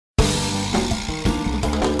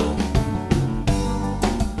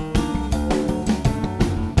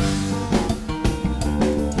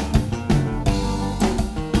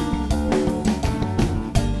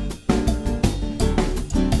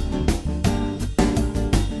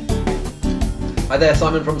Hi there,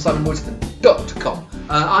 Simon from simonwoods.com.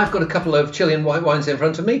 I've got a couple of Chilean white wines in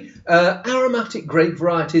front of me. Aromatic grape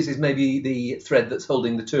varieties is maybe the thread that's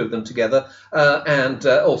holding the two of them together, and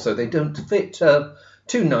also they don't fit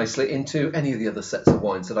too nicely into any of the other sets of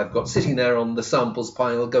wines that I've got sitting there on the samples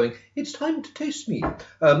pile going, it's time to taste me.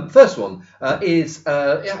 First one is,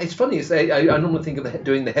 it's funny, I normally think of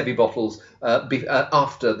doing the heavy bottles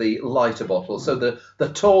after the lighter bottles. So the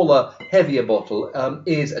taller, heavier bottle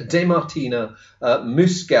is De Martino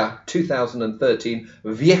Muscat 2013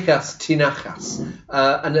 Viejas Tinajas,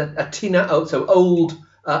 and so old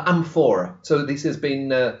amphora. So this has been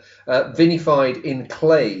vinified in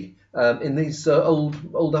clay. In these old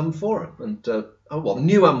amphora, and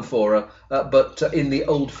new amphora, but in the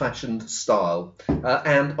old-fashioned style.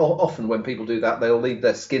 And often when people do that, they'll leave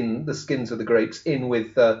the skins of the grapes in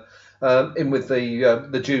with the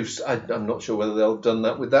juice. I'm not sure whether they'll have done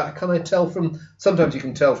that with that. Can I tell from? Sometimes you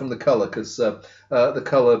can tell from the colour, because the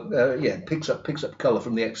colour, picks up colour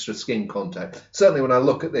from the extra skin contact. Certainly, when I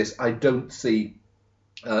look at this, I don't see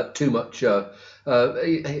too much.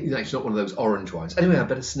 It's not one of those orange wines. Anyway, I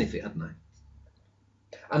better sniff it, hadn't I?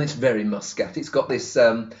 And it's very muscat. It's got this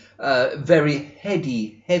very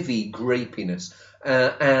heavy grapiness,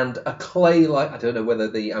 and a clay-like. I don't know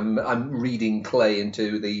whether I'm reading clay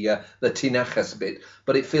into the Tinajas bit,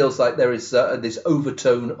 but it feels like there is this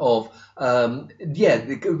overtone of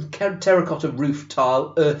the terracotta roof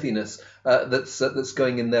tile earthiness that's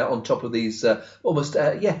going in there on top of these almost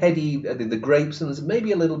heady the grapes, and there's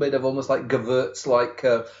maybe a little bit of almost like Gewürz, like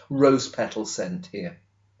rose petal scent here.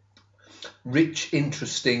 Rich,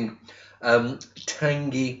 interesting,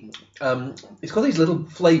 tangy. It's got these little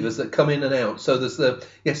flavours that come in and out. So there's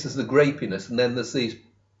the grapiness, and then there's these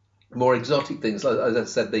more exotic things. As I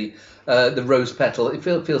said, the rose petal. It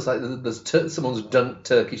feels like there's someone's dunked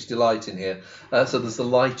Turkish delight in here. So there's the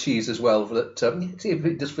lychees as well. That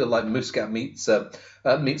it does feel like Muscat meets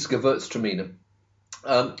Gewürztraminer.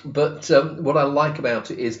 But what I like about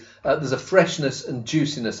it is there's a freshness and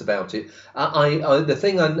juiciness about it. The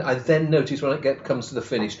thing I then notice when it comes to the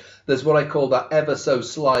finish, there's what I call that ever so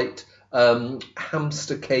slight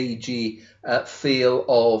hamster cagey feel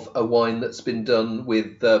of a wine that's been done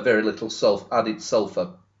with very little added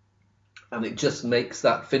sulphur. And it just makes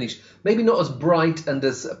that finish maybe not as bright and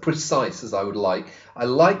as precise as I would like. I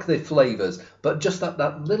like the flavours, but just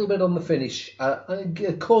that little bit on the finish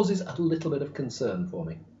causes a little bit of concern for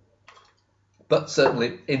me. But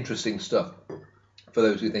certainly interesting stuff for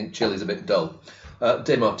those who think Chile's a bit dull.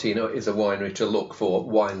 De Martino is a winery to look for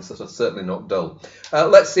wines that are certainly not dull.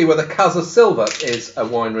 Let's see whether Casa Silva is a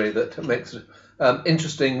winery that makes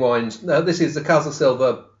interesting wines. This is the Casa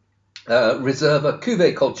Silva Reserva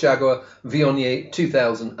Cuvée Colchagua Viognier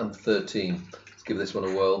 2013. Let's give this one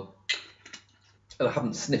a whirl. And I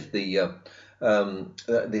haven't sniffed this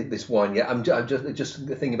wine yet. I'm just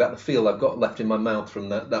thinking about the feel I've got left in my mouth from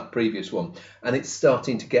that previous one, and it's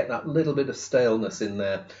starting to get that little bit of staleness in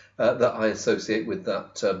there that I associate with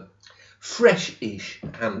that fresh-ish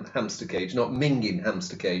hamster cage, not minging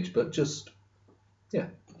hamster cage, but just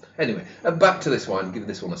Anyway, back to this wine. Give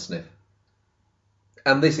this one a sniff.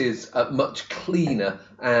 And this is much cleaner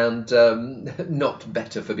and not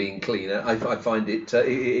better for being cleaner. I find it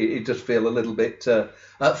does feel a little bit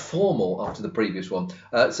formal after the previous one.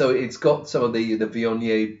 So it's got some of the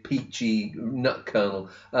Viognier peachy nut kernel.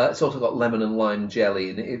 It's also got lemon and lime jelly,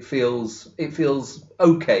 and it feels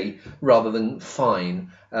okay rather than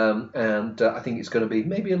fine. And I think it's going to be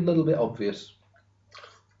maybe a little bit obvious.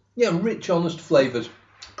 Yeah, rich, honest flavours.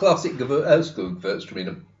 Classic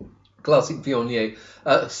Gewürztraminer. Classic Viognier,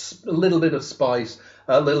 a little bit of spice,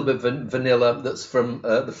 a little bit of vanilla that's from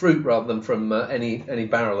the fruit rather than from any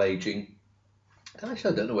barrel aging.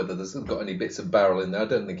 Actually, I don't know whether there's got any bits of barrel in there. I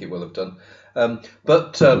don't think it will have done. And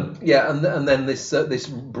then this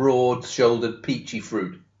broad-shouldered peachy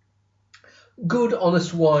fruit. Good,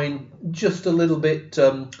 honest wine, just a little bit.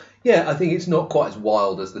 I think it's not quite as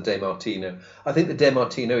wild as the De Martino. I think the De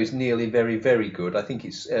Martino is nearly very, very good. I think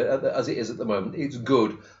it's as it is at the moment. It's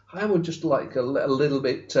good. I would just like a little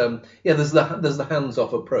bit. There's the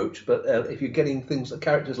hands-off approach, but if you're getting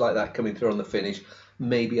characters like that coming through on the finish,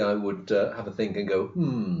 maybe I would have a think and go,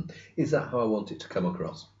 is that how I want it to come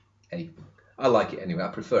across? Hey, I like it anyway. I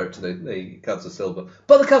prefer it to the Casa Silva,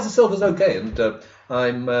 but the Casa Silva's okay, and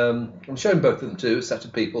I'm showing both of them to a set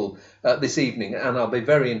of people this evening, and I'll be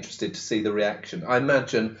very interested to see the reaction. I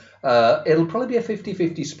imagine it'll probably be a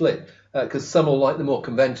 50-50 split. Because some will like the more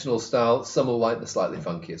conventional style, some will like the slightly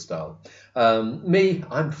funkier style. Me,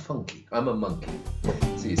 I'm funky. I'm a monkey.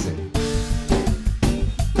 See you soon.